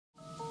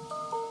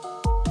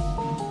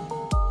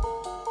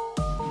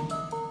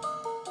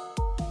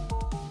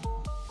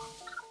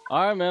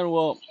All right, man.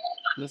 Well,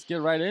 let's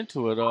get right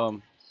into it.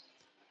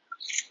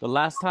 The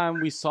last time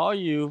we saw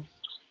you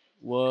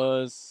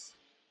was,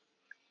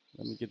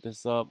 let me get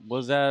this up,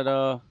 was at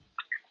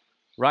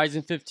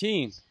Rising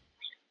 15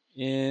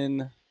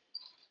 in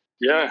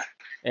Yeah.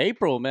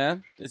 April,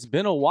 man. It's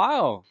been a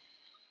while.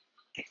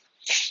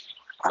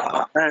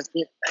 Oh, man, it's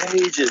been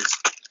ages.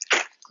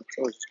 I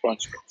was just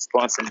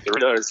buying some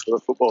Doritos for the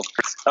football.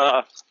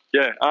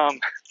 Yeah.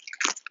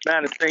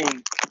 Man, it's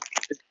been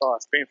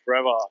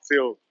forever. I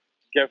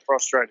get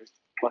frustrated,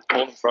 like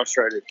more than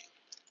frustrated.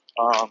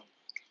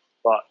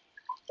 But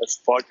it's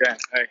a fight game.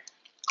 Hey.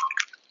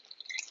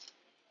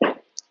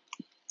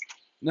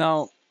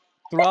 Now,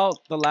 throughout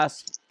the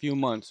last few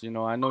months,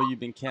 I know you've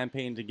been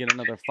campaigning to get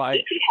another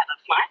fight.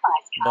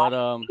 But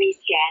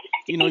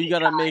you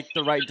gotta make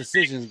the right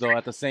decisions though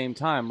at the same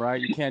time, right?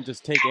 You can't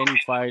just take any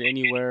fight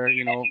anywhere.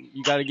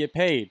 You gotta get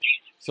paid.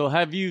 So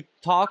have you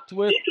talked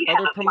with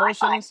other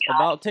promotions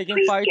about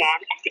taking fights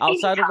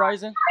outside of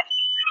Rising?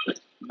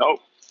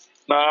 Nope.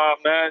 Nah,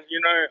 man.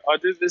 I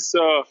did this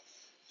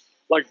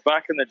like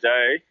back in the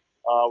day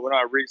when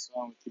I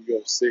re-signed with the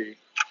UFC.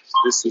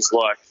 This was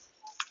like,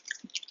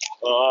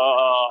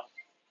 oh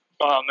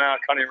man, I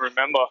can't even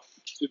remember.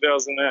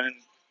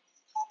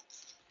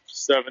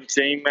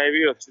 2017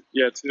 maybe, or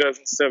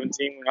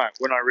 2017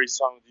 when I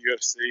re-signed with the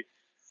UFC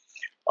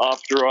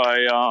after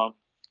I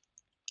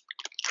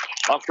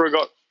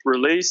got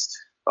released.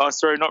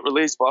 Sorry, not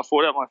released, but I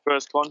fought out my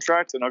first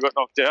contract and I got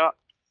knocked out.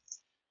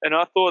 And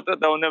I thought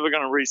that they were never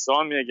going to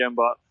re-sign me again,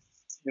 but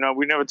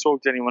we never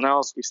talked to anyone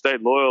else. We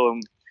stayed loyal,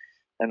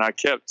 and I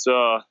kept.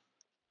 They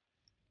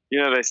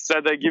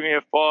said they'd give me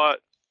a fight,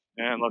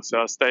 and like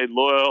so, I stayed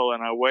loyal,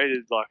 and I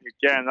waited. Like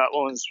again, that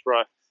one was for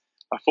I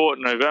fought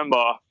in November.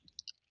 I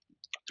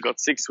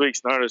got 6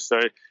 weeks notice, so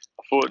I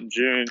fought in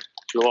June,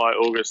 July,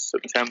 August,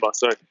 September.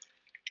 So,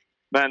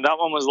 man, that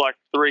one was like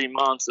 3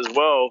 months as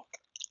well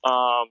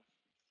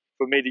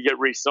for me to get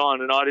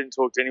re-signed, and I didn't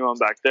talk to anyone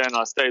back then.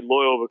 I stayed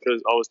loyal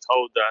because I was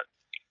told that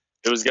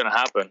it was going to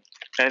happen.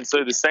 And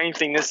so the same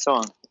thing this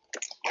time.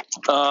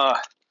 So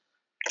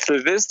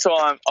this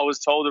time I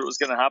was told that it was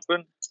going to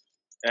happen,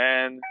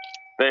 and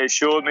they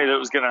assured me that it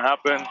was going to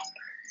happen,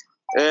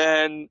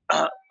 and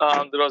that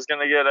I was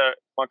going to get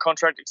my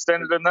contract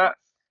extended in that.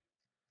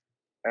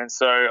 And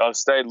so I've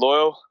stayed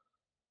loyal,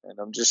 and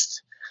I'm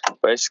just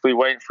basically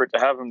waiting for it to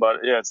happen.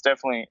 But yeah, it's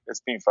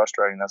been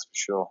frustrating, that's for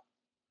sure.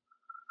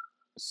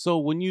 So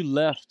when you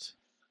left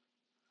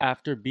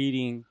after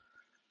beating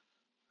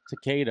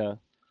Takeda,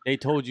 they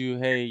told you,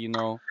 hey,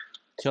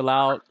 chill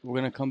out. We're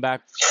going to come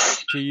back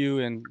to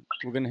you and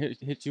we're going to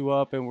hit you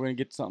up and we're going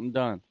to get something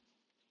done.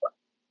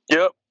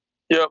 Yep.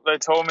 They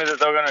told me that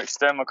they were going to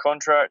extend my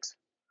contract.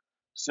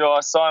 So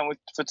I signed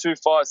for 2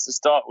 fights to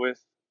start with.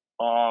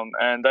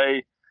 And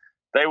they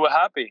were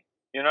happy.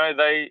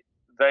 They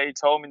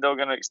told me they were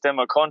going to extend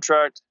my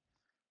contract.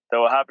 They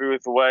were happy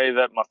with the way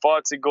that my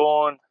fights had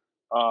gone.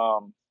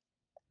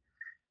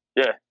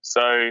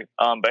 So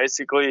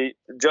basically,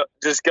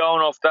 just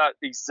going off that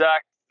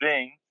exact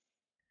thing,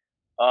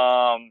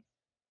 I'm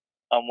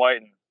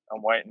waiting.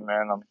 I'm waiting,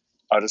 man.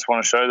 I just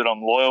want to show that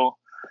I'm loyal.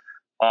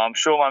 I'm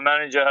sure my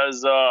manager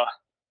has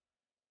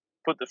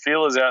put the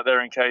feelers out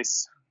there in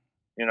case,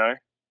 for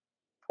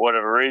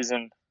whatever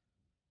reason,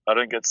 I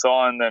don't get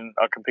signed, then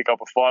I can pick up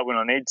a fight when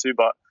I need to.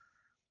 But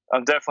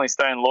I'm definitely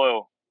staying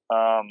loyal.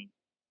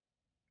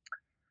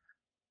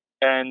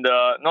 And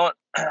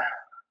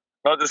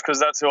not just because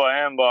that's who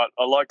I am, but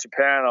I like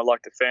Japan. I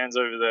like the fans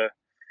over there.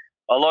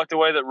 I like the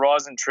way that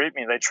Rising treat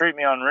me. They treat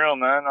me unreal,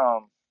 man.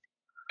 You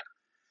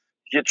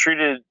get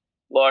treated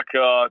like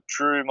a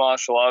true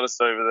martial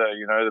artist over there.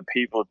 The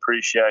people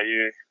appreciate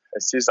you. I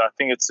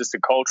think it's just a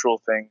cultural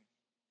thing.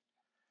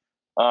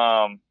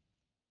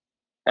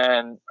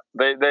 And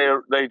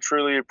they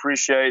truly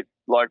appreciate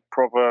like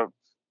proper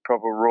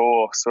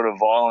raw sort of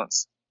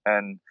violence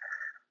and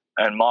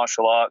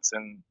martial arts,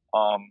 and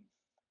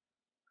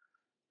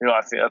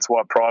I think that's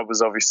why Pride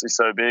was obviously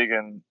so big,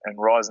 and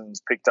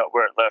Rising's picked up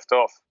where it left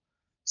off.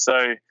 So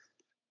I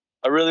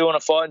really want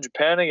to fight in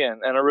Japan again,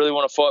 and I really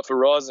want to fight for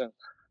Rising.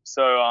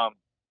 So I'm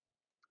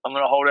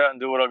going to hold out and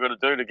do what I got to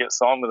do to get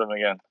signed with them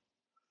again.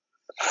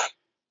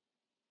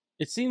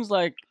 It seems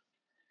like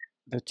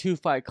the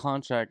 2-fight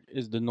contract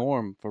is the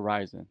norm for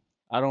Rising.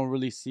 I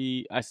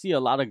see a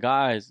lot of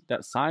guys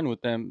that sign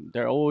with them.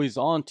 They're always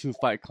on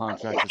 2-fight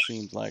contracts, it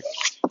seems like.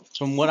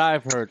 From what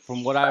I've heard,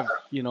 from what I've,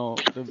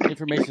 the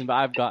information that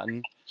I've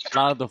gotten, a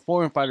lot of the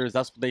foreign fighters,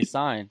 that's what they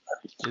sign.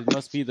 It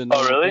must be the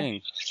normal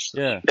thing.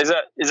 Yeah. Is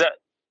that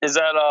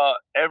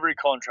every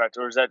contract,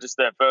 or is that just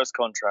their first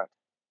contract?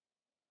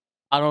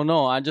 I don't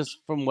know.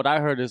 From what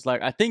I heard, is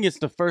like, I think it's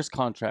the first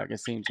contract, it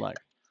seems like.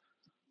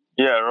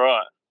 Yeah,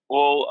 right.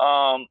 Well,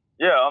 I'm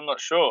not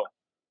sure.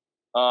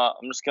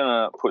 I'm just going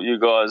to put you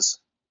guys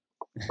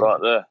right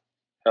there.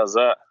 How's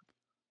that?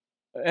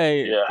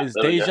 Hey, it's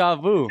deja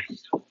vu.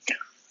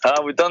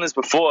 We've done this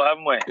before,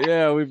 haven't we?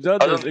 Yeah, we've done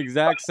this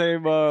exact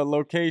same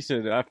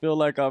location. I feel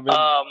like I'm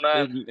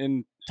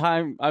in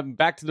time. I'm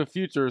Back to the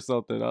Future or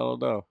something. I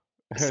don't know.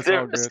 It's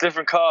a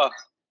different car.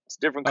 It's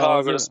a different car.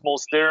 I got a small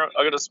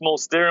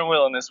steering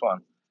wheel in this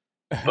one.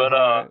 But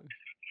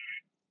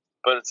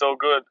but it's all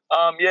good.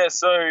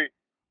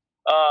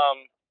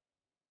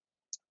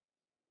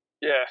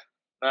 Yeah,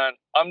 man.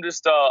 I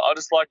just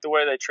like the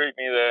way they treat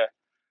me there.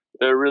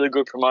 They're a really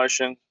good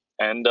promotion,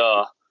 and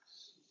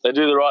they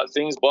do the right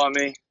things by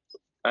me.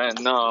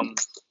 And I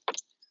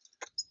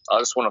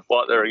just want to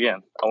fight there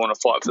again. I want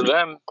to fight for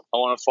them. I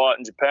want to fight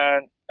in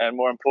Japan, and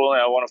more importantly,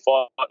 I want to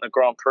fight in a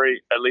Grand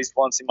Prix at least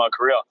once in my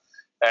career.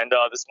 And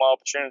this is my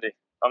opportunity.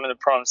 I'm in the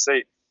prime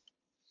seat.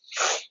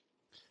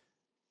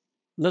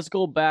 Let's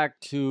go back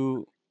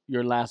to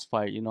your last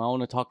fight. I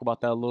want to talk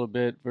about that a little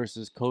bit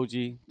versus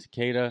Koji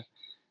Takeda.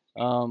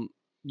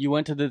 You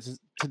went to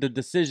the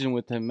decision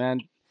with him,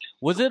 man.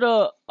 Was it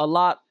a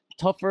lot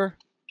tougher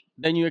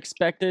than you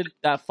expected,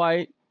 that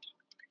fight?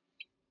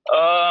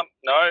 No,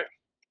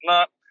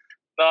 not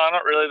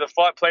really. The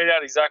fight played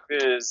out exactly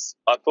as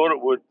I thought it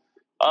would.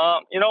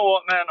 You know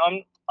what, man?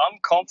 I'm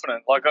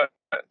confident. Like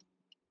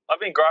I've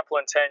been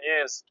grappling 10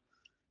 years,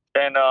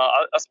 and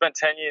I spent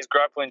 10 years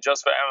grappling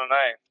just for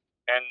MMA.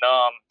 And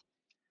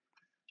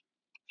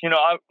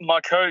my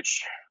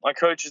coach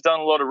has done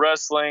a lot of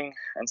wrestling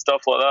and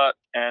stuff like that.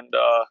 And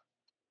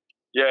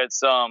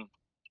it's I'm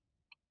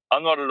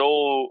not at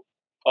all.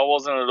 I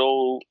wasn't at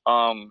all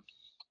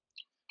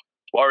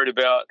worried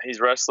about his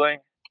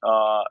wrestling.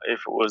 If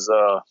it was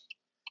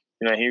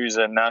he was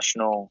a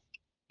national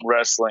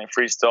wrestling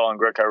freestyle and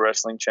Greco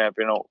wrestling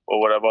champion or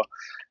whatever.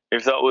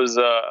 If that was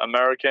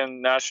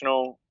American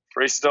national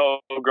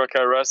freestyle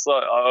Greco wrestler,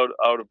 I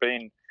would have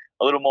been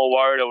a little more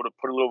worried. I would have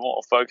put a little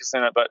more focus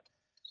in it. But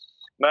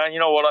man, you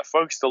know what? I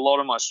focused a lot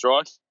on my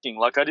striking.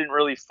 Like I didn't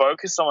really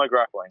focus on my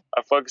grappling.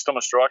 I focused on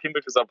my striking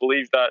because I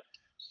believed that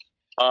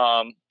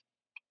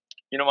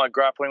my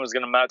grappling was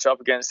going to match up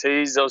against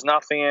his. There was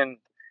nothing in.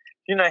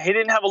 He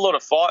didn't have a lot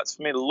of fights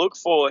for me to look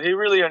for. He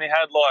really only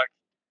had like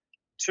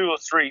 2 or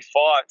 3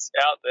 fights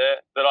out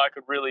there that I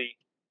could really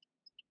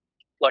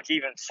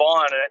even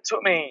find. And it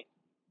took me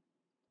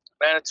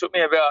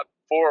about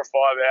 4 or 5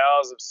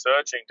 hours of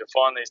searching to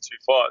find these 2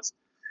 fights.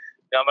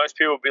 Now, most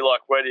people would be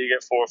like, where do you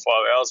get 4 or 5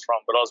 hours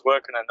from? But I was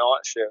working a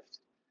night shift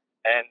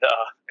and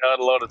I had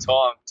a lot of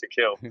time to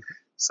kill.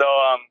 So,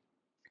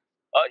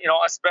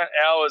 I spent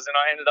hours and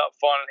I ended up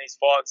finding these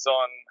fights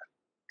on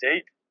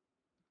Deep.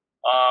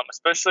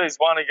 Especially his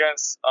one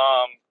against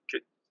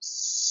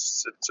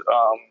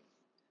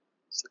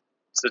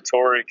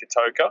Satori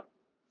Katoka,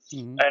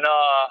 and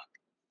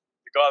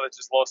the guy that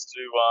just lost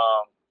to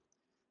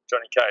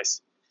Johnny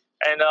Case.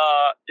 And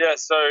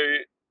so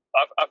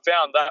I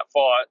found that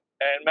fight,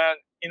 and man,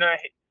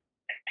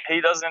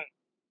 he doesn't,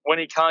 when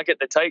he can't get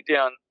the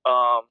takedown,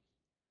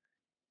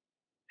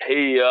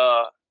 he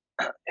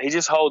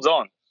just holds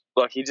on.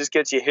 Like he just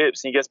gets your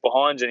hips and he gets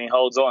behind you and he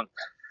holds on.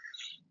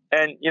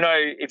 And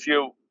if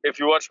you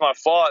watch my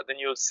fight, then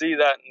you'll see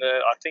that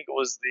I think it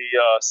was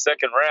the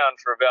second round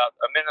for about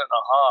a minute and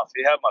a half.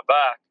 He had my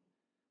back,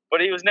 but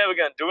he was never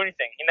going to do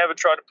anything. He never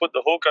tried to put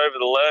the hook over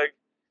the leg,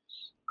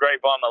 grate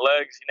by my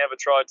legs. He never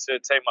tried to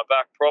take my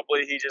back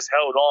properly. He just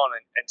held on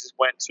and just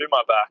went to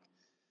my back.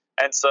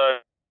 And so,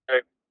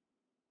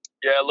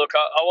 yeah, look,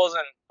 I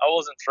wasn't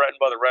threatened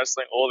by the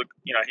wrestling or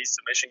his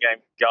submission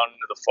game going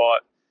into the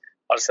fight.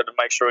 I just had to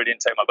make sure he didn't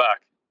take my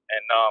back,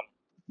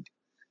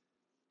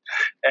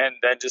 and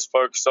then just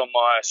focus on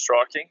my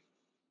striking.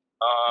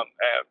 And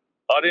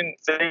I didn't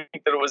think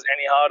that it was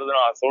any harder than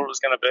I thought it was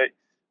going to be.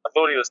 I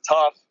thought he was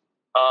tough.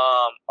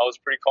 I was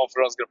pretty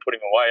confident I was going to put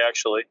him away,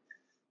 actually.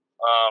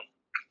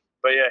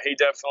 But yeah, he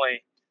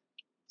definitely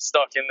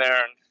stuck in there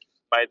and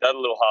made that a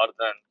little harder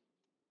than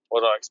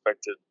what I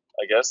expected,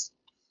 I guess.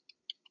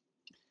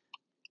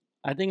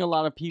 I think a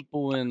lot of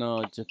people in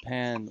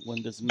Japan,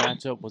 when this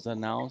matchup was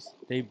announced,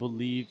 they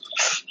believed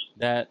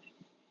that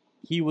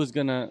he was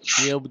gonna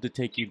be able to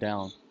take you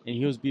down, and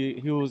he was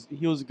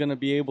gonna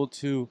be able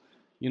to,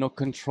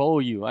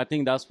 control you. I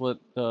think that's what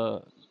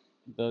the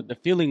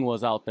feeling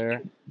was out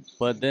there.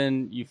 But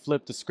then you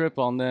flip the script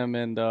on them,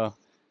 and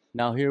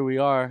now here we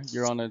are.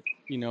 You're on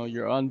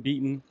you're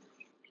unbeaten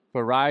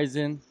for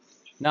Rizin.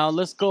 Now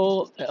let's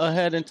go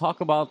ahead and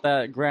talk about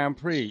that Grand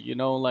Prix.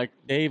 Like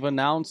they've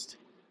announced.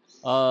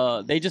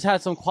 They just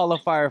had some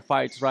qualifier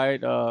fights,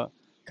 right? I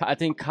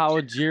think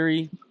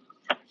Kawajiri,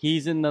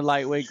 he's in the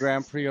lightweight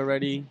Grand Prix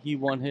already. He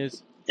won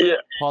his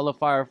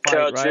qualifier fight,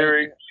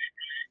 Kawajiri,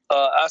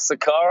 right?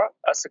 Asakara,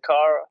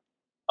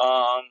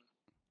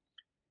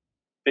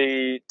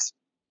 beat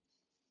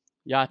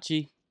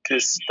Yachi,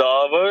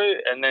 Gustavo,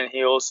 and then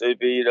he also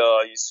beat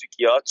Yusuke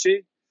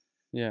Yachi.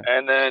 Yeah.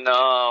 And then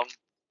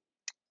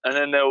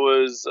there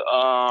was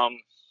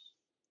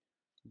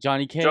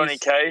Johnny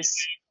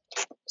Case.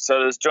 So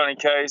there's Johnny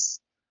Case,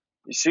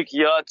 Yusuke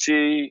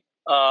Yachi,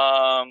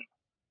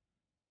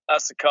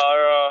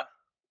 Asakara,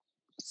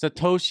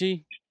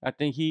 Satoshi. I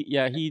think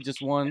he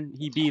just won.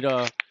 He beat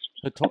Roberto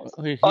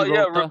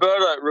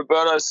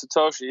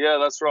Satoshi. Yeah,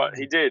 that's right.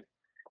 He did.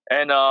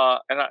 And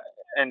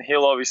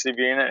he'll obviously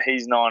be in it.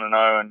 He's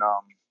 9-0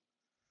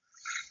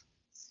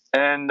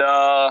 and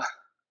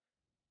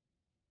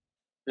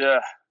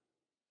yeah.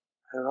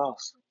 Who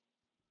else?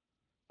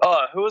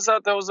 Oh, who was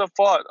that? There was a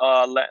fight.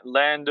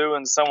 Landu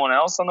and someone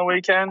else on the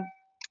weekend.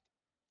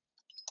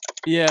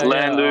 Yeah,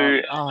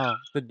 Landu.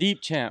 the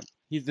Deep champ.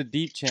 He's the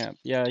Deep champ.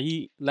 Yeah,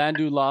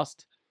 Landu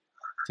lost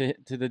to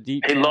the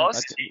Deep He champ.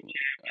 lost?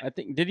 I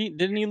think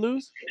didn't he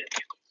lose?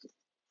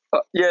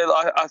 Yeah,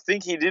 I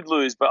think he did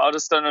lose, but I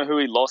just don't know who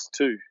he lost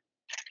to.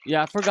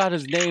 Yeah, I forgot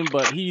his name,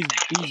 but he's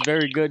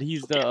very good.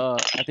 He's the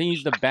I think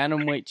he's the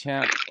bantamweight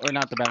champ, or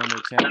not the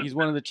bantamweight champ. He's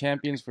one of the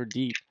champions for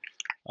Deep.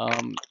 Yeah,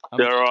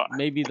 right.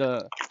 Maybe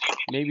the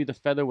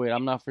featherweight.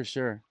 I'm not for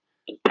sure.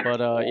 But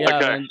yeah,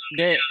 Okay.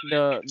 man,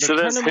 the So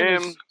there's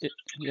tournament him.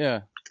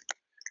 yeah.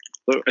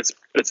 Look, it's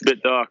a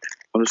bit dark.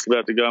 I'm just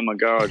about to go in my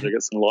garage. I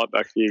get some light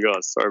back for you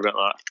guys. Sorry about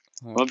that.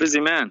 I'm a busy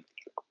man.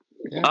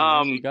 Yeah,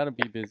 man, you gotta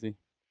be busy.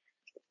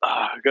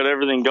 Got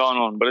everything going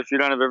on, but if you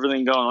don't have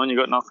everything going on, you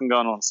got nothing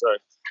going on. So,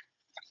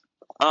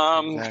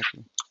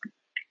 Exactly.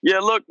 yeah,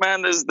 look,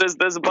 man, there's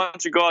a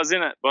bunch of guys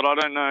in it, but I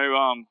don't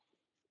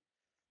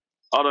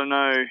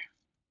know.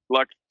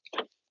 Like,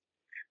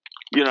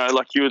 you know,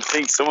 like you would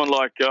think someone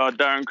like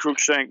Darren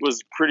Cruikshank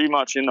was pretty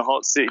much in the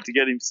hot seat to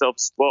get himself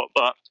a spot,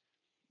 but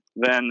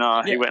then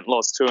he went and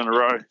lost 2 in a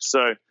row.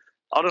 So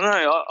I don't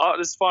know. I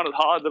just find it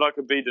hard that I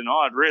could be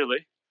denied.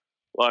 Really,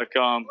 like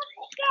I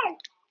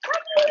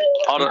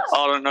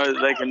don't know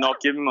that they can not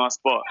give him my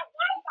spot.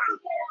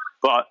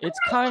 But it's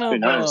kind of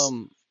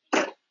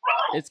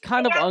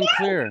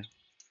unclear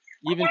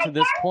even to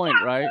this point,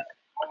 right?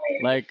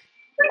 Like,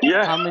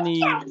 yeah, how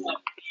many,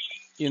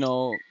 you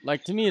know,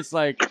 like to me it's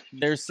like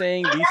they're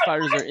saying these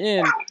fighters are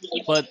in,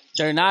 but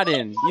they're not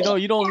in. You know,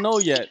 you don't know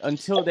yet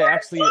until they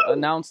actually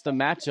announce the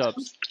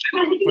matchups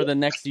for the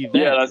next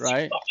event,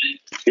 right?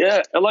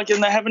 Yeah, like,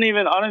 and they haven't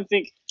even. I don't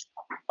think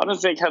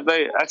have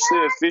they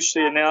actually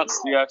officially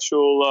announced the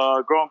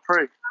actual Grand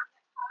Prix.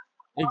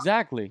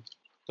 Exactly.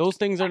 Those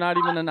things are not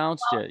even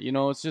announced yet. You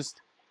know, it's just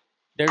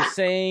they're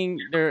saying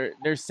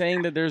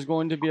that there's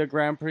going to be a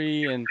Grand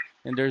Prix and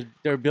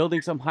they're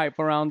building some hype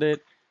around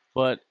it,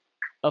 but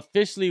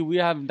officially we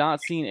have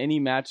not seen any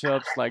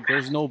matchups. Like,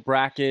 there's no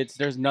brackets,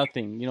 there's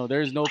nothing. You know,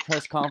 there's no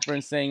press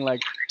conference saying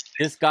like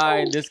this guy,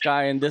 and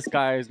this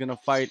guy is gonna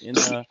fight in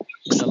the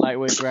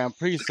lightweight Grand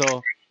Prix.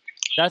 So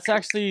that's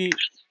actually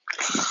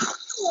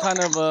kind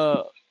of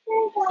a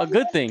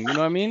good thing, you know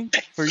what I mean,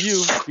 for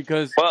you,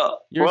 because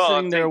you're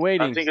sitting there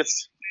waiting.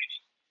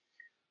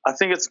 I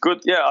think it's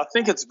good. Yeah, I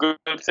think it's a good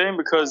thing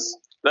because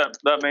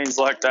that means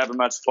like they have a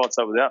match fights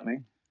up without me.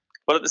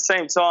 But at the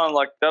same time,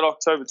 like that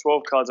October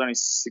 12 card's only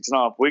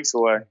 6.5 weeks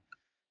away.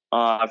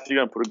 If you're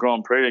going to put a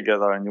Grand Prix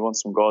together and you want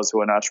some guys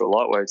who are natural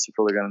lightweights, you're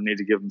probably going to need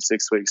to give them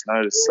 6 weeks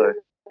notice. So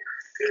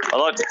I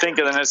like to think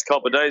in the next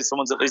couple of days,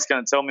 someone's at least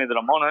going to tell me that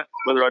I'm on it,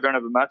 whether I don't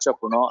have a matchup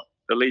or not.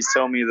 At least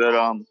tell me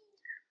that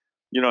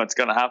you know, it's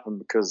going to happen,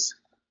 because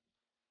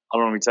I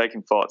don't want to be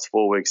taking fights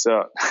 4 weeks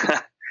out.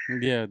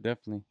 Yeah,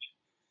 definitely.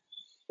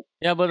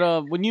 Yeah,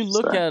 but when you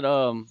look at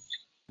the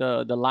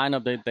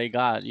lineup that they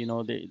got, you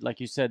know, they, like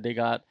you said, they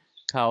got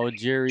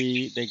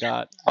Kawajiri, they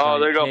got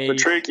they got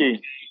Patricky,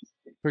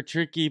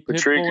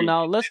 Pitbull.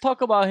 Now let's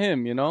talk about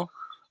him. You know,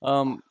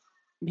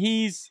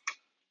 he's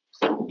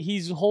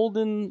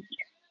holding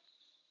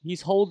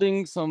a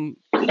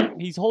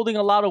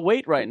lot of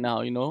weight right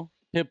now. You know,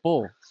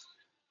 Pitbull.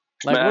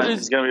 Like, man, what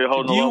is? Do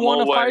you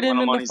want to fight him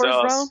in the first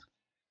round?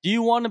 Do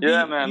you want to be?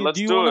 Yeah, man, let's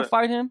do you want to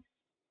fight him?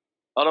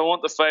 I don't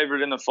want the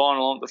favorite in the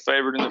final. I want the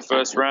favorite in the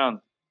first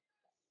round.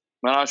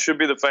 Man, I should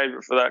be the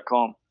favorite for that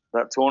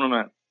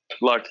tournament.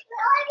 Like,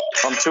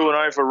 I'm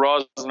 2-0 for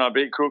Roz, and I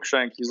beat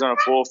Cruikshank. He's on a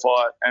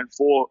 4-fight and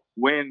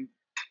 4-win.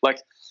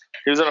 Like,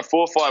 he was on a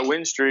 4-fight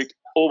win streak,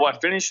 all by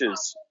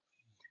finishes.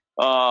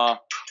 You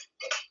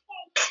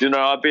know,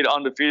 I beat an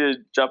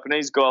undefeated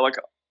Japanese guy. Like,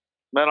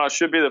 man, I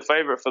should be the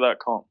favorite for that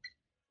comp.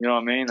 You know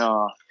what I mean?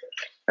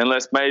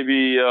 Unless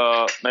maybe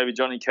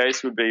Johnny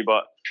Case would be,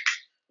 but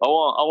I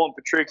want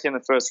Patrick in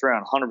the first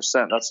round,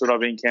 100%. That's what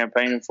I've been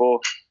campaigning for.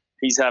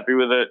 He's happy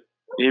with it.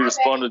 He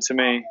responded to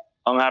me.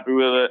 I'm happy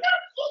with it.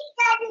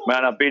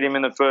 Man, I beat him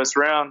in the first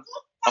round.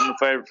 I'm the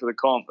favorite for the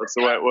comp. That's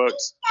the way it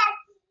works.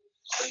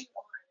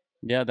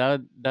 Yeah,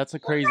 that's a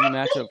crazy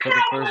matchup for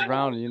the first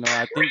round. You know,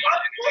 I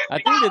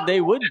think that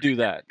they would do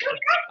that.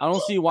 I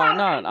don't see why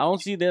not. I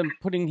don't see them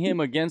putting him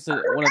against one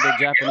of the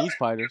Japanese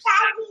fighters.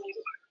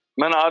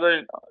 Man, I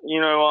don't.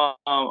 You know,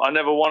 I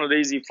never wanted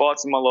easy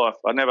fights in my life.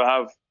 I never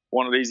have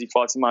wanted easy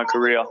fights in my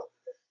career.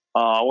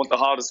 I want the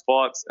hardest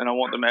fights, and I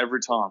want them every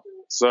time.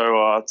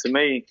 So to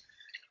me,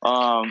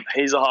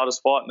 he's the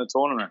hardest fight in the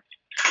tournament.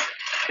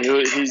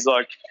 He's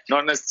like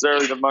not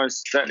necessarily the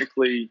most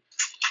technically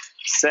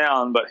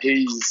sound, but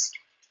he's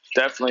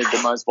definitely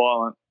the most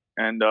violent.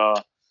 And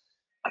I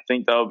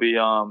think they'll be.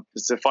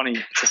 It's a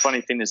funny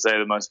thing to say,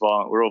 the most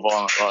violent. We're all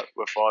violent, right?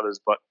 We're fighters,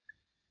 but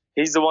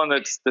he's the one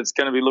that's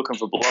going to be looking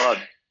for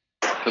blood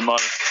the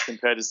most,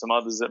 compared to some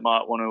others that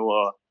might want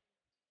to,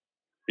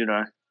 you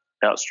know,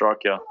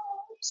 outstrike you,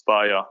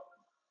 spar you.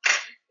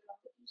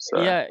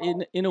 So. Yeah,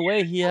 in a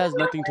way, he has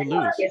nothing to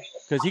lose,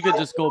 because he could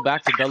just go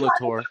back to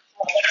Bellator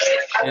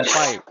and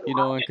fight, you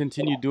know, and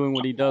continue doing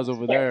what he does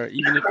over there.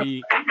 Even if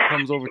he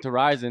comes over to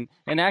Ryzen,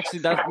 and actually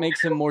that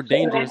makes him more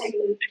dangerous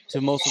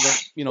to most of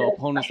the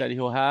opponents that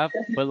he'll have.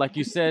 But like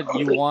you said,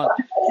 you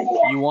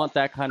want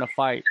that kind of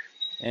fight,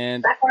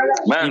 and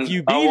Man, if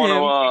you beat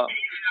him,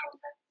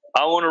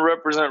 I want to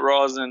represent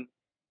Ryzen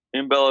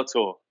in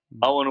Bellator.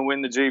 I want to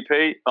win the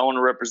GP. I want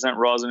to represent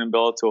Ryzen in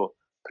Bellator.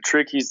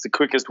 Patricky's the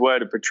quickest way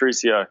to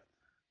Patricio.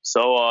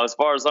 So as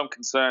far as I'm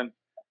concerned,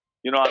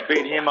 I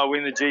beat him. I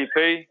win the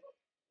GP.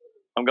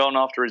 I'm going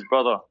after his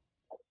brother.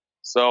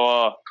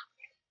 So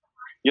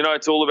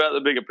it's all about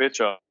the bigger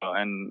picture.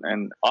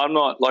 And I'm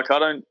not I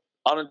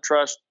don't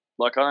trash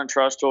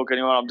talk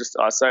anyone.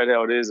 I say it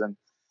how it is, and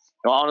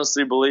I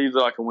honestly believe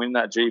that I can win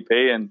that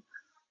GP. And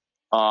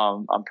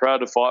I'm proud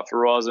to fight for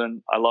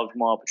Ryzen. I loved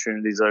my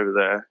opportunities over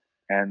there,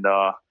 and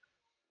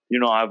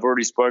I've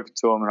already spoken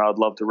to them, and I'd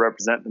love to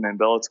represent them in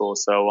Bellator.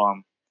 So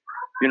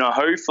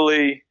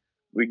hopefully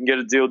we can get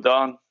a deal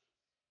done.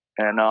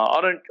 And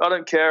I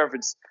don't care if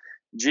it's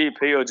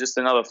GP or just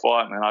another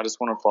fight, man. I just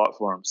want to fight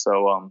for him.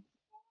 So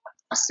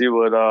see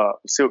what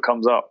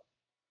comes up.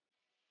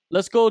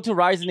 Let's go to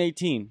Ryzen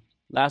 18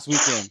 last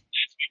weekend.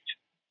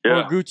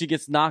 Yeah. Horiguchi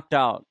gets knocked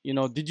out.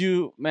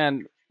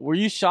 Were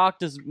you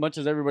shocked as much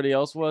as everybody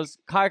else was?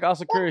 Kayak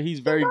Asakura, he's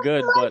very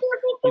good, but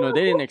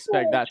they didn't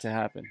expect that to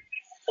happen.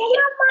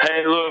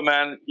 Hey, look,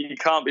 man, you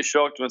can't be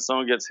shocked when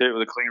someone gets hit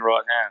with a clean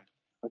right hand.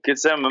 Like,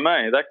 it's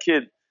MMA. That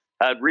kid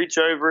had reach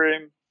over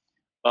him.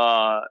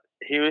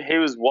 He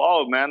was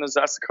wild, man. Those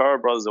Asakura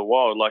brothers are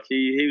wild. Like,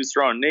 he was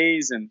throwing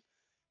knees, and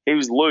he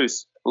was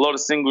loose. A lot of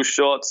single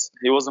shots.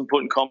 He wasn't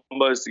putting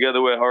combos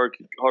together where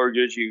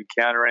Horiguchi could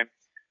counter him.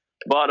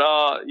 But,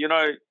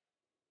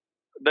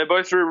 they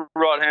both threw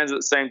right hands at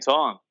the same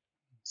time.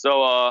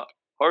 So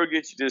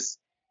Horiguchi just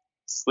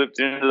slipped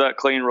into that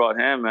clean right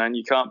hand, man.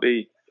 You can't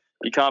be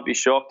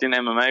shocked in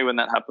MMA when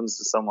that happens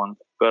to someone.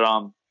 But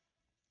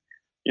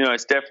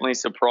it's definitely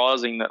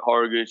surprising that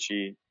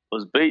Horiguchi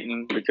was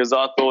beaten, because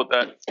I thought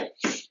that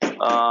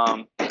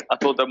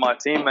my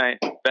teammate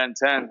Ben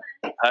 10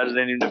 had it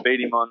in him to beat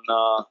him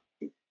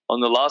on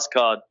the last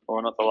card,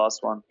 or not the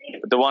last one,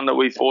 but the one that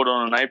we fought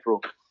on in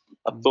April.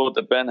 I thought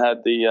that Ben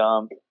had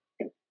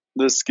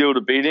the skill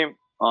to beat him,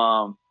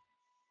 and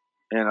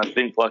I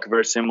think like a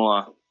very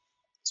similar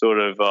sort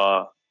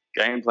of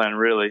game plan,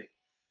 really.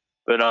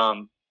 But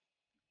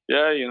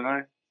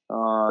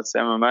it's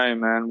MMA,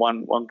 man.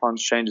 One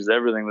punch changes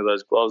everything with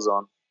those gloves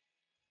on.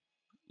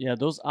 Yeah,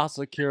 those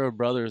Asakura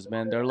brothers,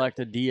 man, they're like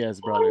the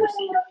Diaz brothers,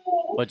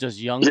 but just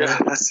younger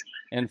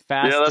and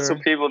faster. Yeah, that's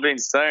what people have been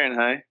saying,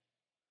 hey?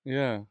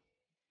 Yeah.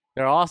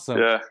 They're awesome.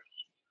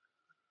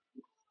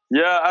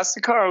 Yeah,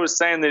 Asakura was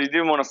saying that he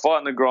didn't want to fight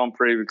in the Grand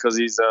Prix because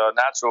he's a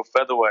natural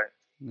featherweight.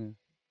 Yeah.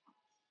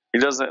 He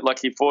doesn't,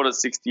 he fought at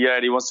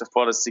 68. He wants to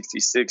fight at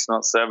 66,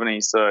 not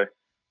 70. So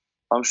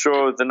I'm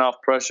sure with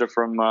enough pressure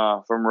from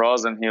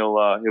Ryzen,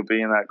 he'll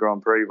be in that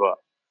Grand Prix, but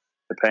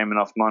they pay him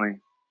enough money.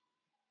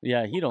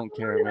 Yeah, he don't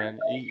care, man.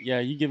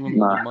 You give him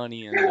the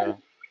money, and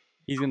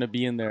he's gonna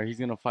be in there. He's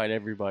gonna fight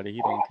everybody.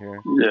 He don't care.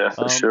 Yeah,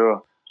 for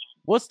sure.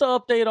 What's the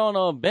update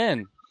on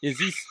Ben? Is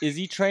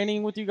he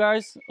training with you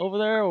guys over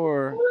there,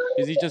 or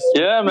is he just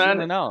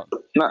man out?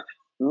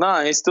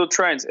 No, he still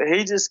trains.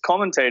 He just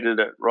commentated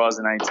at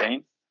Ryzen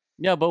 18.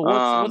 Yeah, but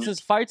what's his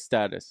fight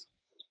status?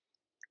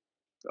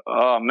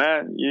 Oh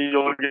man,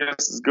 your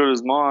guess is as good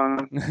as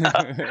mine.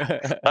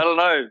 I don't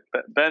know.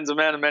 Ben's a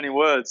man of many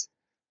words.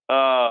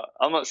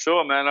 I'm not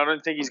sure, man. I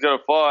don't think he's got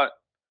a fight.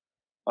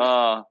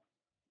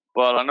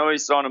 But I know he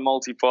signed a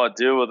multi-fight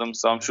deal with him,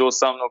 so I'm sure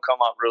something will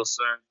come up real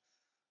soon.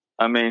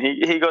 I mean,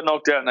 he got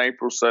knocked out in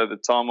April, so the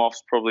time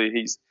off's probably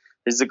he's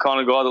the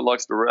kind of guy that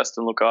likes to rest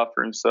and look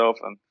after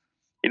himself, and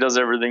he does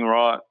everything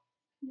right.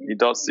 He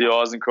dots the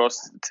I's and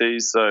crosses the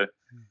T's. So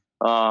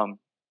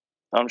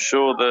I'm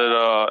sure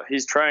that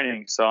he's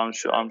training. So I'm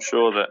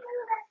sure that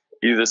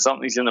either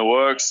something's in the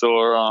works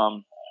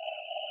or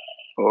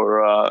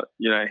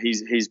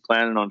he's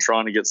planning on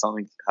trying to get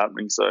something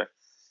happening. So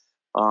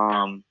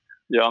I'm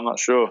not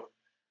sure.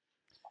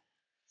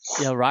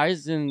 Yeah,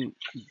 Ryzen,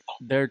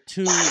 their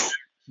two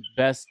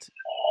best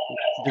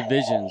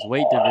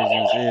weight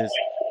divisions is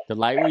the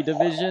lightweight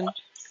division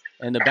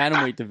and the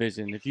bantamweight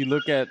division. If you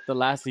look at the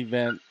last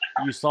event,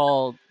 you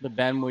saw the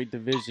bantamweight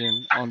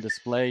division on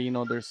display.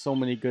 There's so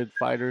many good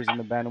fighters in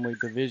the bantamweight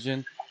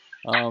division.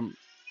 Man,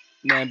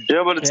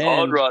 yeah, but it's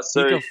hard, right?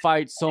 So he can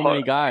fight so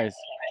many guys.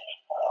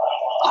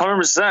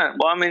 100%.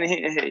 Well, I mean,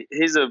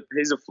 he's a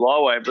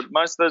flyweight, but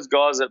most of those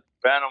guys at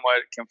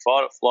bantamweight can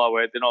fight at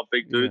flyweight. They're not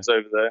big dudes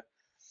over there.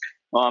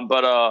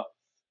 But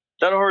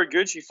that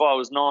Horiguchi fight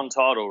was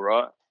non-title,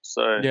 right?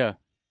 So yeah,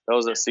 that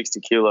was at 60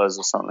 kilos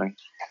or something.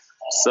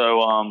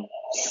 So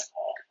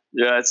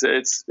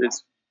it's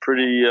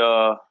pretty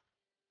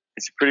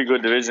it's a pretty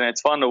good division.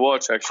 It's fun to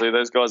watch, actually.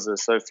 Those guys are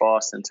so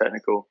fast and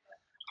technical.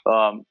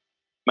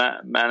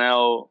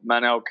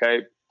 Manel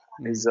Cape,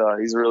 he's a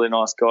really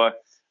nice guy.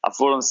 I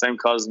fought on the same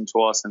card as him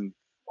twice, and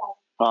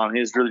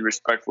he's really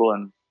respectful,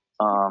 and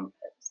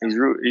he's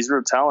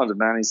real talented,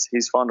 man.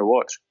 He's fun to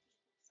watch.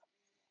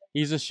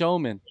 He's a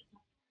showman.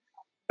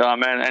 Oh,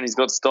 man, and he's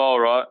got style,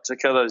 right?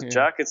 Check out those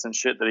jackets and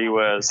shit that he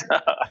wears.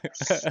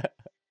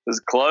 His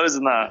clothes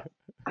and that.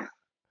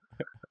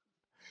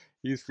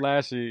 He's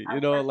flashy. You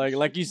know,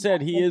 like you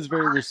said, he is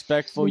very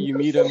respectful. You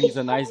meet him, he's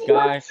a nice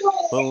guy.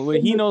 But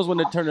when he knows when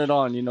to turn it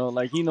on, you know,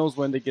 like he knows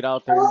when to get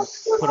out there and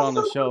put on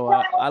the show.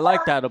 I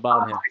like that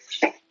about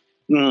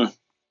him.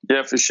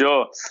 Yeah, for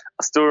sure.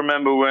 I still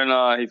remember when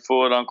he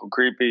fought Uncle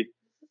Creepy,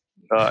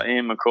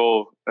 Ian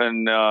McCall,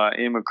 and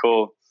Ian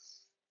McCall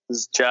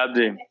just jabbed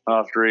him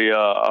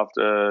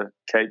after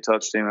Kate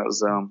touched him.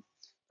 That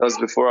was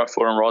before I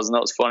fought on Rosin.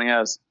 That was funny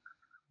as.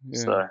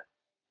 Yeah.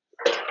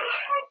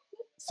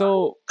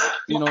 So,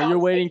 you know, you're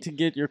waiting to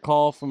get your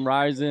call from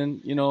Rizin.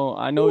 You know,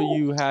 I know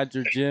you had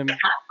your gym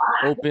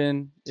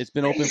open. It's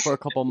been open for a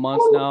couple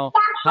months now.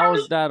 How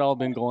has that all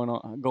been going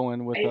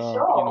with you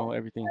know,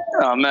 everything?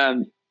 Oh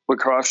man, we're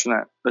crushing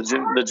it.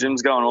 The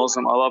gym's going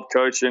awesome. I love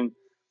coaching.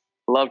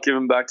 I love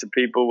giving back to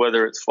people,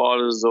 whether it's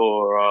fighters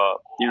or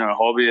you know,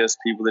 hobbyists,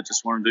 people that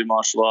just want to do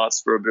martial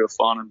arts for a bit of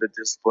fun and a bit of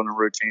discipline and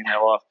routine in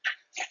their life.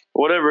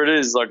 Whatever it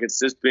is, like it's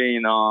just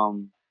been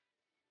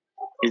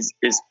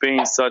it's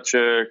been such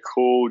a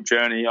cool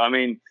journey. I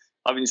mean,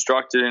 I've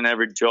instructed in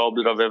every job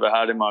that I've ever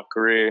had in my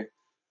career,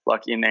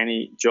 like in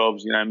any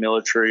jobs, you know,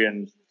 military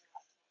and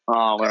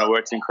when I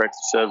worked in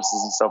corrective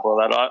services and stuff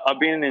like that.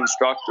 I've been an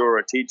instructor or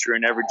a teacher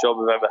in every job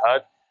I've ever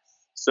had.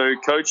 So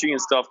coaching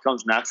and stuff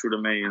comes natural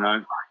to me, you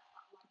know.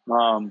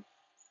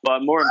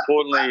 But more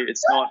importantly,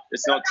 it's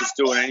not just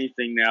doing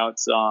anything now.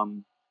 It's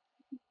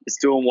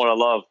doing what I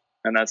love,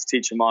 and that's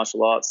teaching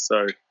martial arts.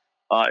 So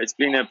it's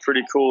been a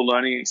pretty cool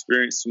learning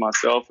experience to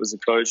myself as a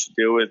coach to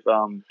deal with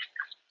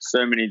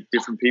so many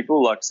different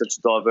people, like such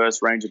a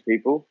diverse range of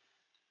people.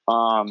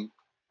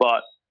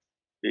 But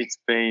it's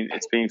been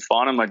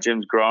fun, and my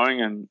gym's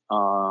growing, and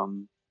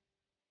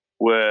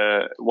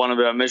where one of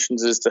our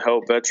missions is to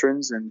help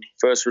veterans and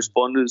first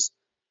responders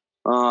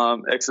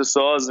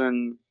exercise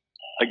and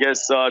I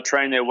guess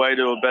train their way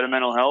to a better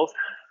mental health,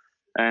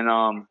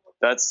 and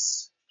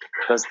that's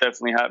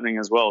definitely happening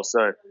as well.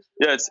 So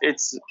yeah,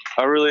 it's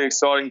a really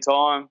exciting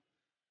time,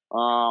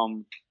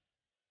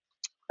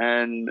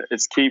 and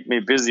it's keep me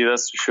busy,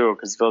 that's for sure.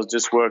 Because if I was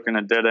just working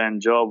a dead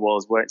end job while I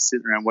was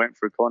sitting around waiting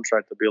for a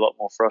contract, I'd be a lot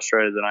more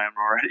frustrated than I am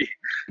already.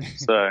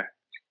 So,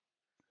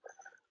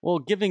 well,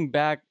 giving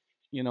back,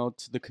 you know,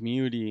 to the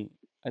community,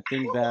 I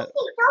think that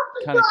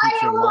kind of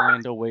keeps your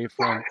mind away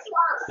from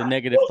the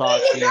negative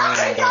thoughts, you know,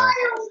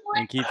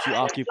 and keeps you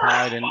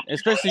occupied, and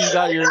especially you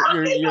got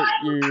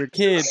your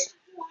kid,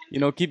 you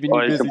know, keeping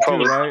you busy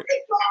too, right?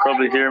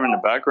 Probably hear him in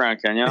the background,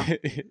 can you?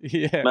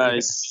 Yeah. No,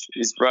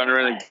 he's running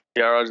around the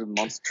garage with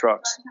monster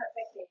trucks.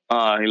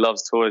 He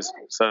loves toys,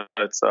 so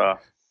it's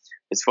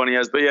funny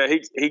as. But yeah,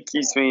 he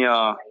keeps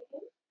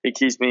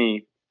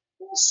me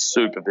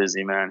super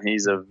busy, man.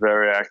 He's a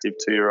very active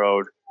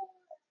 2-year-old.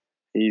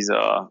 He's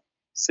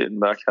sitting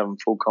back having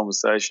full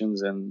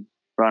conversations and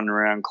running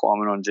around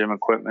climbing on gym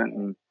equipment,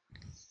 and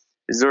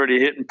he's already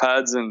hitting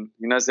pads, and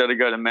he knows how to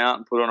go to mount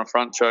and put on a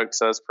front choke,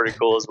 so that's pretty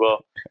cool as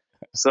well.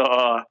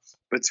 So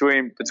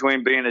between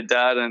being a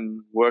dad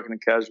and working a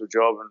casual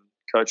job and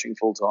coaching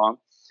full time,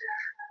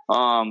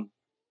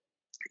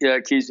 yeah,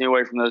 it keeps me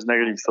away from those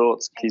negative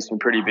thoughts. It keeps me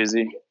pretty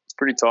busy. It's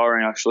pretty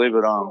tiring actually,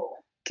 but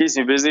keeps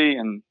me busy.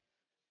 And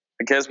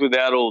I guess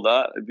without all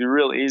that, it'd be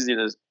real easy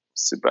to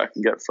sit back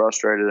and get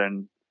frustrated,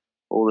 and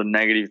all the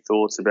negative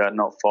thoughts about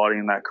not fighting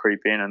and that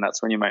creep in, and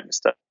that's when you make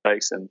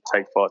mistakes and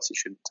take fights you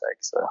shouldn't take.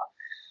 So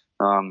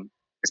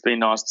it's been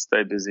nice to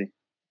stay busy.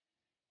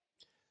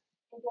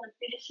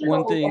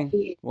 One thing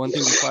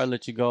before I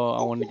let you go,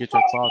 I want to get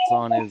your thoughts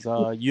on is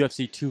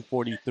UFC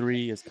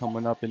 243 is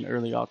coming up in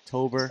early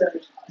October.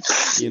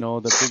 You know,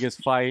 the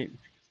biggest fight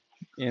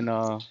in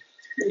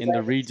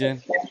the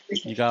region.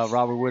 You got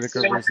Robert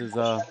Whitaker versus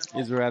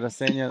Israel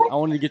Adesanya. I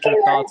wanted to get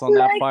your thoughts on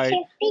that fight,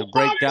 to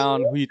break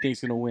down who you think's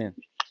gonna win.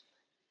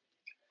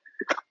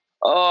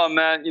 Oh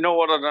man, you know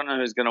what? I don't know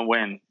who's gonna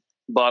win,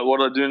 but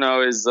what I do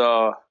know is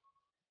they're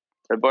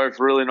both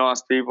really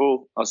nice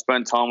people. I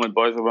spent time with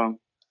both of them.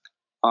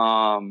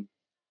 I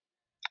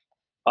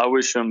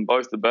wish them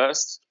both the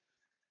best.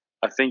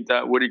 I think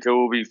that Whitaker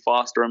will be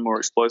faster and more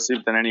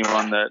explosive than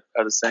anyone that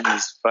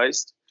Adesanya's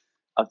faced.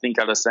 I think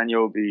Adesanya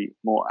will be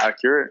more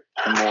accurate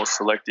and more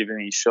selective in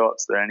his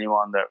shots than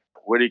anyone that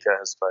Whitaker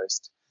has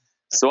faced.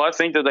 So I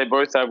think that they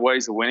both have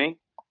ways of winning.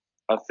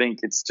 I think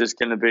it's just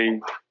going to be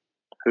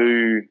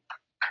who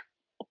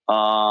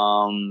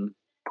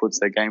puts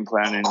their game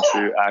plan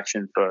into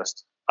action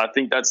first. I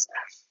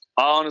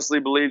honestly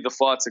believe the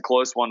fight's a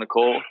close one to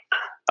call.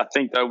 I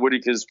think that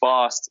Whitaker's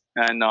fast,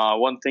 and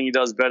one thing he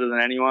does better than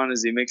anyone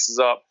is he mixes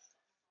up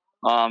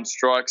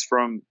strikes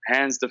from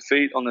hands to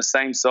feet on the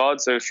same side.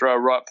 So throw a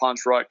right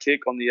punch, right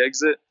kick on the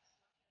exit.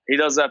 He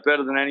does that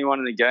better than anyone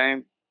in the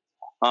game.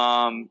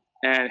 And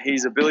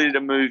his ability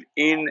to move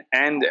in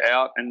and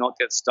out and not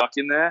get stuck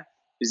in there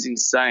is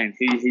insane.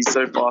 He's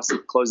so fast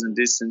at closing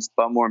distance,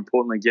 but more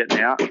importantly,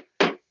 getting out.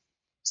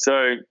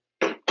 So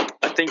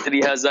I think that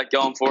he has that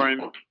going for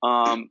him.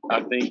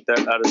 I think that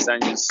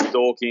Adesanya's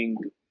stalking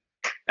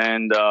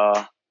and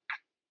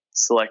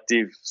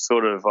selective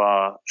sort of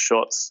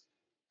shots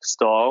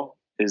style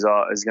is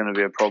going to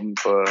be a problem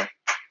for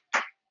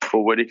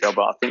Whittaker.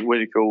 But I think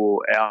Whittaker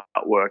will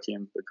outwork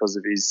him because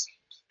of his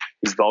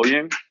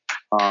volume.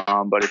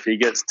 But if he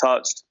gets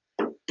touched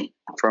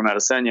from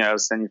Adesanya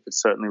could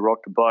certainly rock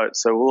the boat.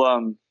 So we'll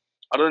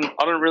I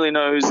don't really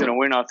know who's going to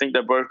win. I think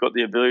they've both got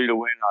the ability to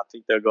win. I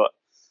think they've got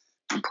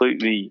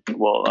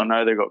I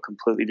know they've got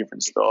completely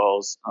different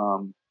styles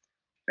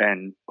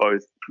and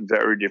both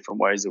very different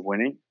ways of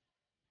winning.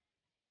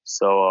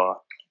 So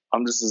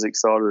I'm just as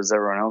excited as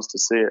everyone else to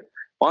see it.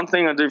 One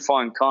thing I do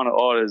find kind of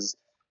odd is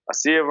I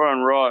see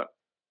everyone write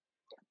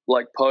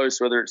like posts,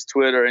 whether it's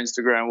Twitter,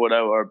 Instagram,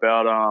 whatever,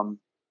 about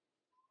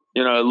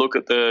look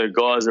at the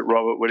guys that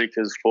Robert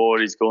Whittaker's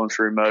fought. He's gone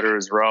through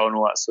Murderers Row and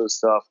all that sort of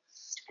stuff.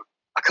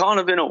 I kind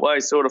of, in a way,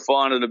 sort of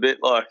find it a bit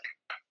like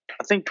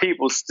I think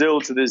people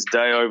still to this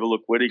day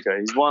overlook Whittaker.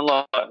 He's won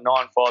like 9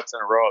 fights in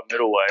a row at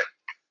middleweight.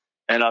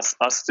 And I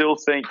still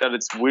think that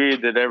it's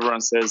weird that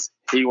everyone says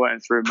he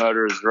went through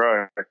Murderers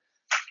Row,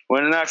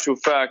 when in actual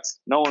fact,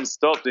 no one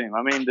stopped him.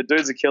 I mean, the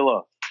dude's a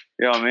killer,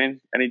 you know what I mean?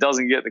 And he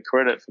doesn't get the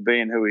credit for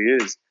being who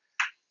he is.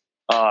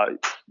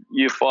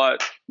 You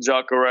fight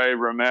Jacare,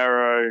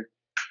 Romero,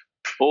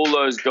 all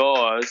those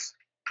guys,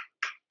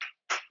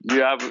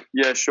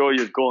 sure,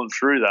 you've gone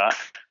through that,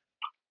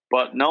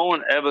 but no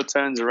one ever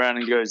turns around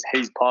and goes,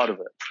 he's part of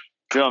it.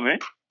 Do you know what I mean?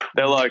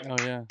 They're like,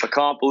 I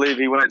can't believe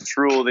he went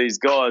through all these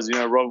guys,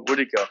 Robert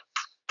Whittaker.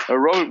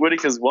 Robert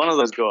Whittaker's one of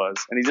those guys,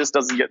 and he just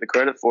doesn't get the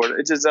credit for it.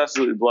 It just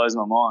absolutely blows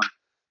my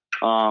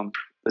mind.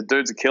 The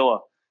dude's a killer,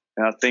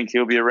 and I think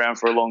he'll be around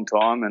for a long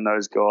time, and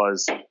those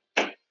guys,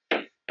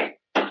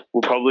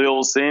 we'll probably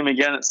all see him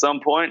again at some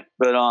point.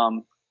 But,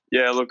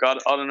 look, I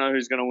don't know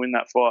who's going to win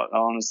that fight. I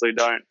honestly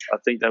don't. I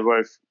think they've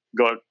both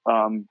got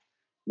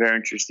very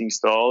interesting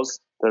styles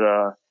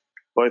that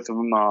both of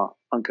them are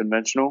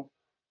unconventional.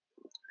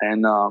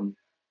 And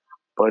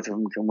both of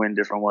them can win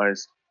different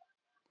ways.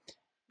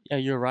 Yeah,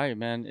 you're right,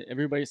 man.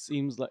 It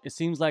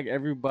seems like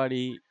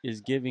everybody is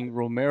giving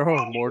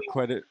Romero more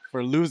credit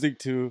for losing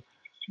to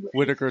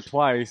Whittaker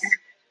twice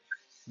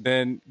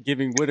than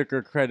giving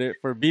Whittaker credit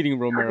for beating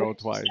Romero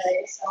twice.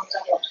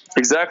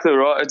 Exactly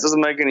right. It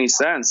doesn't make any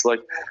sense.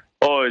 Like,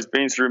 he's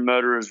been through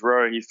Murderers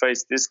Row. He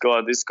faced this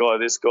guy,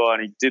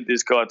 and he did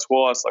this guy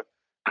twice. Like,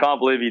 I can't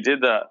believe he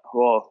did that.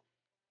 Well,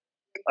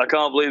 I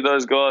can't believe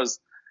those guys,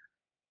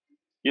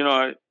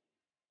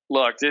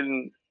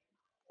 didn't.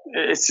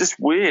 It's just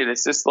weird.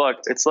 It's just like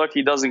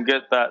he doesn't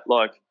get that,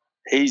 like,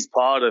 he's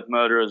part of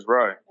Murderers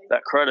Row,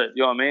 that credit.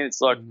 You know what I mean? It's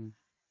like,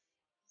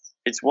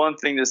 It's one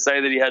thing to say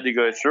that he had to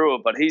go through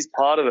it, but he's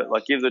part of it.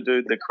 Like, give the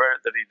dude the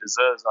credit that he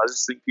deserves. I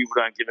just think people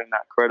don't give him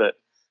that credit.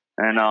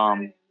 And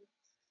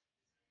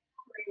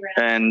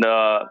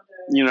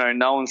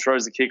no one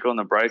throws a kick on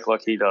the break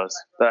like he does.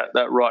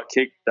 That right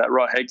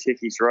head kick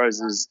he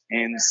throws is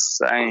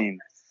insane.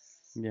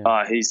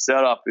 Yeah. His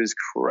setup is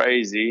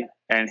crazy,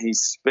 and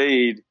his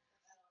speed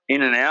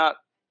in and out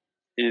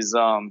is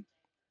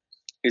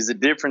the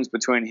difference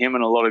between him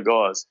and a lot of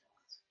guys.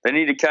 They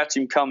need to catch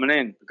him coming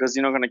in, because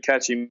you're not going to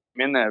catch him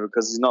in there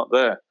because he's not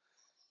there.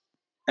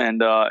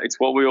 And it's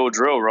what we all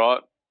drill,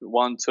 right?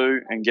 1,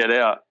 2, and get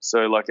out. So,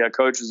 like, our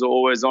coaches are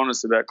always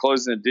honest about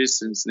closing the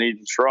distance and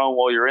either throw him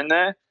while you're in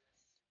there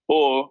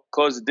or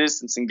close the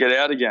distance and get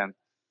out again.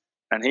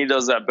 And he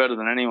does that better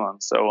than anyone.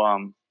 So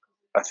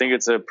I think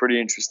it's a pretty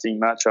interesting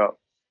matchup.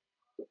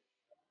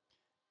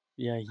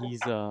 Yeah,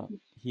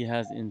 he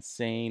has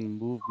insane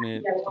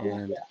movement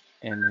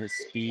and his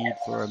speed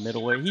for a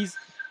middleweight. He's,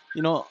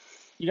 you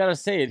gotta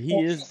say it. He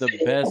is the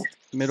best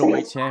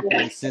middleweight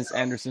champion since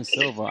Anderson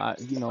Silva.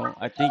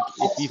 I think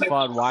if he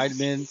fought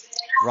Weidman,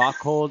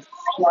 Rockhold,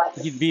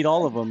 he'd beat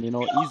all of them,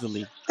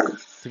 easily.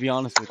 To be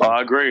honest with you,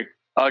 I agree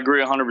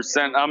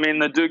 100%. I mean,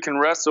 the dude can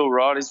wrestle,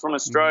 right? He's from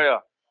Australia.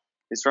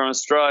 He's from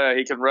Australia.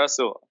 He can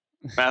wrestle.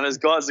 Man, there's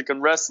guys that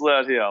can wrestle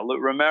out here. Look,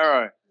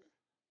 Romero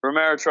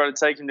tried to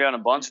take him down a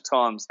bunch of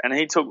times, and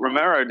he took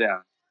Romero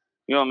down.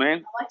 You know what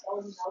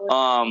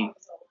I mean?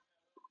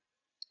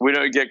 We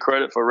don't get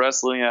credit for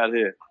wrestling out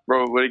here.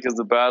 Robert Whittaker's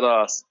a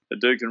badass. The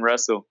dude can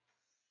wrestle.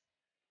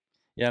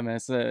 Yeah, man.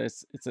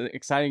 It's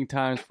exciting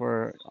times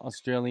for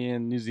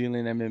Australian, New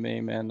Zealand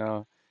MMA,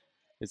 man.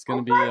 It's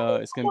gonna be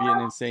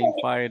an insane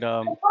fight.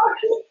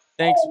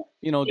 Thanks,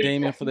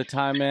 Damien, for the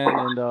time, man,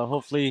 and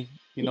hopefully,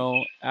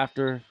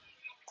 after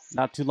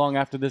not too long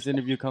after this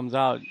interview comes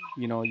out,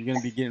 you're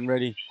gonna be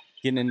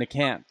getting into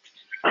camp.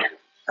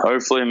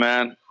 Hopefully,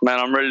 man.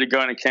 I'm ready to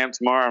go into camp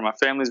tomorrow. My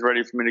family's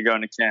ready for me to go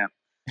into camp.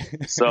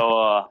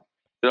 So,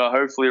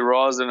 hopefully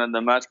Ryzen and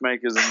the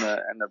matchmakers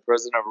and the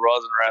president of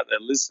Ryzen are out there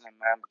listening,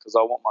 man, because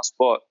I want my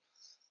spot.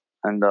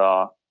 And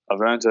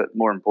I've earned it,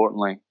 more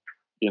importantly.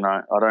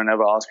 I don't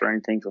ever ask for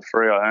anything for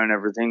free. I earn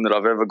everything that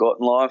I've ever got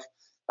in life.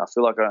 I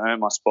feel like I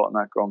earned my spot in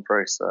that Grand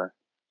Prix, so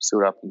see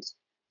what happens.